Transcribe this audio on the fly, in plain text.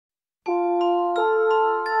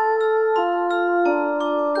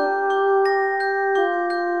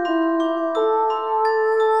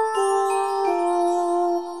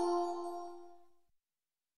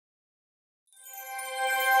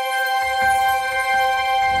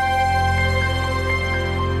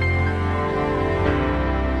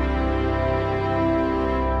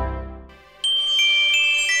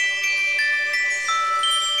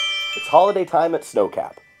holiday time at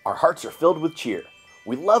Snowcap. Our hearts are filled with cheer.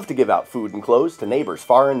 We love to give out food and clothes to neighbors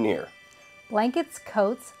far and near. Blankets,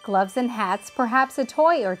 coats, gloves, and hats, perhaps a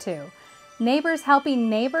toy or two. Neighbors helping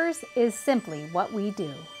neighbors is simply what we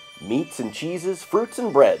do. Meats and cheeses, fruits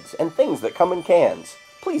and breads, and things that come in cans.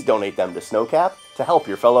 Please donate them to Snowcap to help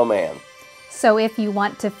your fellow man. So if you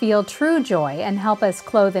want to feel true joy and help us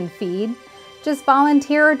clothe and feed, just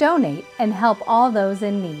volunteer or donate and help all those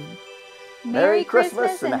in need. Merry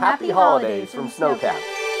Christmas and Happy Holidays from Snowcap.